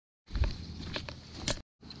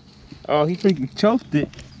Oh, he freaking choked it.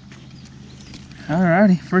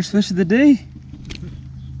 Alrighty, first fish of the day.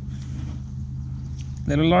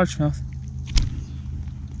 Little largemouth.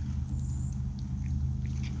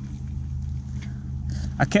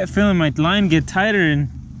 I kept feeling my line get tighter and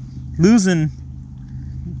losing.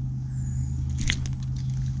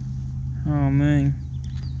 Oh man.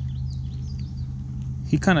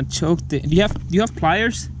 He kind of choked it. Do you have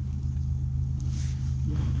pliers?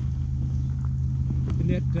 In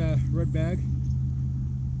that red bag.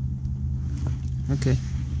 Okay.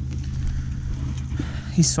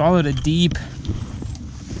 He swallowed it deep.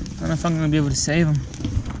 I don't know if I'm gonna be able to save him.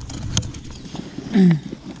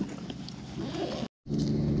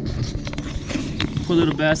 Poor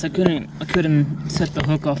little bass. I couldn't set the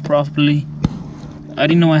hook off properly. I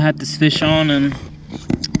didn't know I had this fish on, and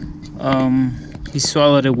he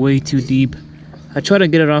swallowed it way too deep. I tried to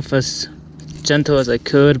get it off as gentle as I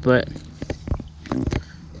could, but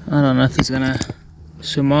I don't know if it's gonna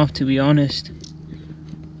swim off, to be honest.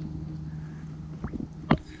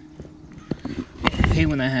 I hate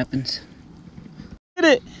when that happens.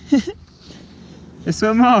 Hit it! It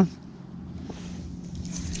swam off.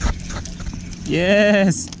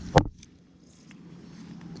 Yes!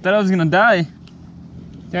 Thought I was gonna die.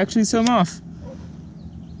 It actually swam off.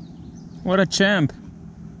 What a champ.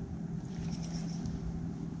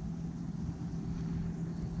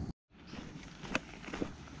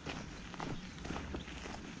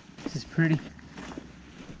 This is pretty.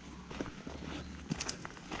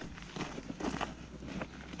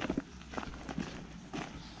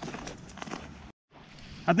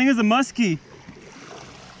 I think it's a muskie.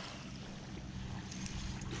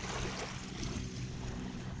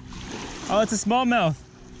 Oh, it's a smallmouth.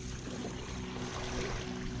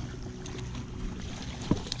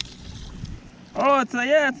 Oh, it's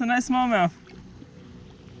a nice smallmouth.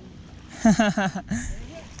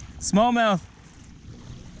 Smallmouth.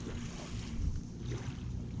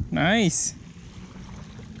 Nice.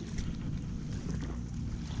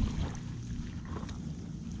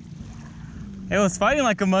 It was fighting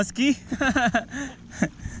like a muskie.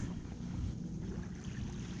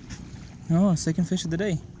 Oh, second fish of the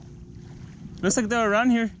day. Looks like they're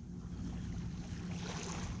around here.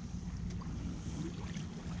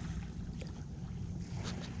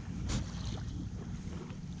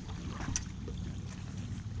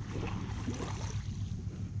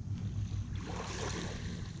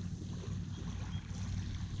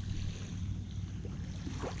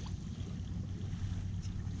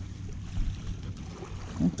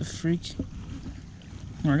 What the freak?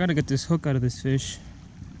 Oh, I gotta get this hook out of this fish.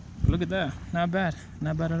 Look at that. Not bad.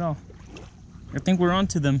 Not bad at all. I think we're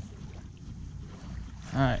onto them.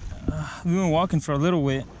 Alright. We've been walking for a little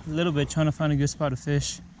bit trying to find a good spot to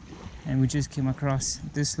fish. And we just came across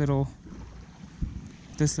this little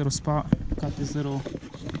spot. Got this little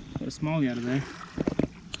smallie out of there.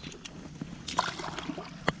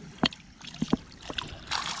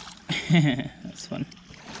 That's fun.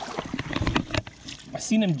 I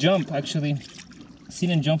seen him jump, actually.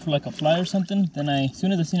 Seen him jump for like a fly or something. Then as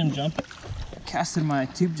soon as I seen him jump, I casted my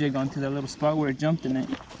tube jig onto that little spot where it jumped, and it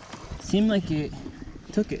seemed like it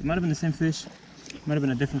took it. Might have been the same fish. Might have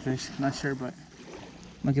been a different fish. Not sure, but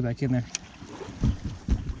I'll get back in there.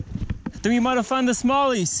 I think we might have found the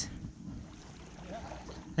smallies.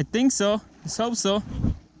 I think so. Let's hope so.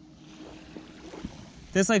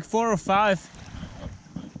 There's like 4 or 5.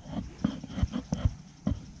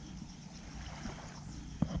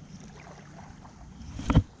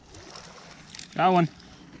 Got one.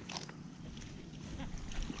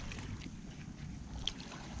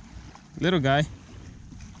 Little guy.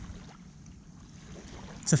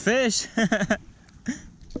 It's a fish.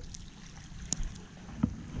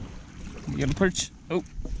 You got a perch. Oh,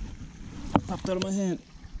 popped out of my hand.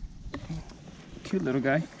 Cute little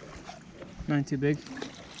guy. Not too big.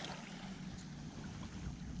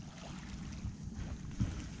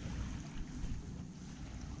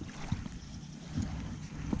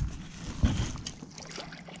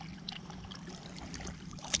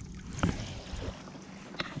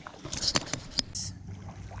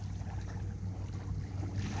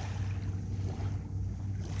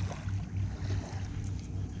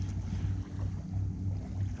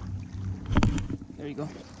 There you go.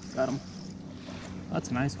 Got him. That's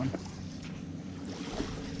a nice one.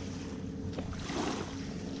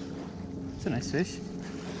 It's a nice fish.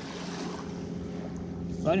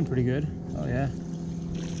 Fighting pretty good. Oh yeah.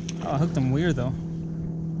 Oh, I hooked him weird though.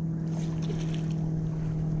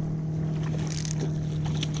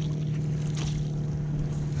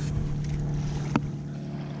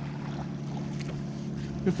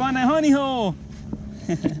 We found a honey hole.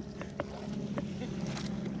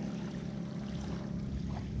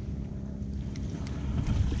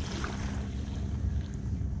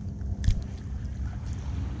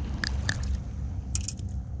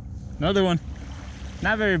 Another one.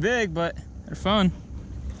 Not very big, but they're fun.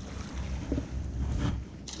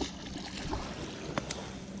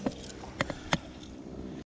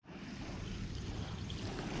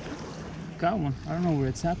 Got one. I don't know where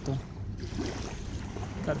it's at though.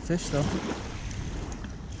 Got a fish though.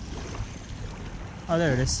 Oh,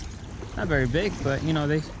 there it is. Not very big, but you know,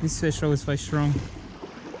 these fish always fight strong.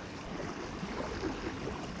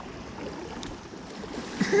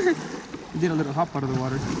 He did a little hop out of the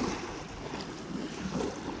water.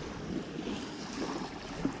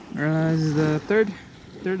 This is the third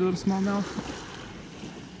little smallmouth.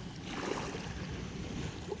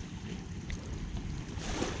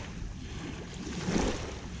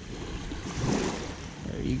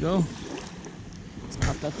 There you go. Let's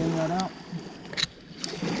pop that thing right out.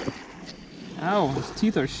 Ow, his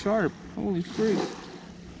teeth are sharp. Holy freak.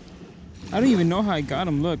 I don't even know how I got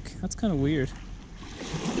him. Look, that's kind of weird.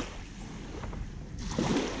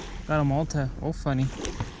 Got him all funny.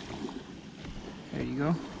 There you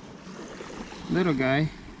go. Little guy.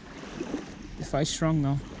 They fight strong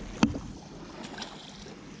though.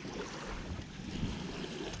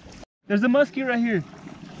 There's a muskie right here.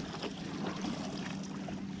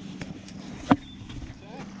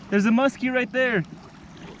 There's a muskie right there.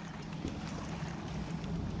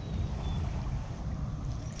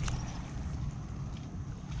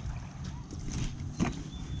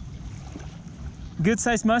 Good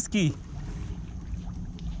sized muskie.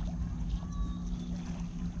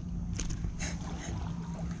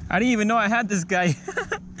 I didn't even know I had this guy.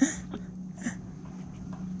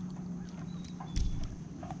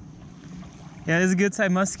 Yeah, this is a good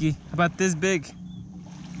sized muskie. About this big.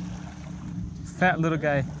 Fat little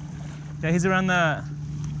guy. Yeah, he's around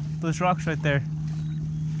those rocks right there.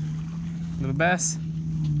 Little bass.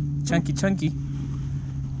 Chunky.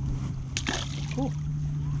 Cool.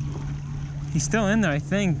 He's still in there, I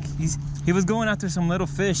think. He was going after some little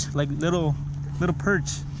fish, like little perch.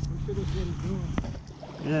 I'm sure that's what he's doing.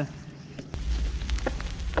 Yeah.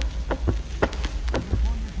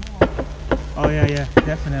 Oh yeah,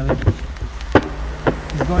 definitely.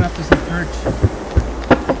 He's going after some perch.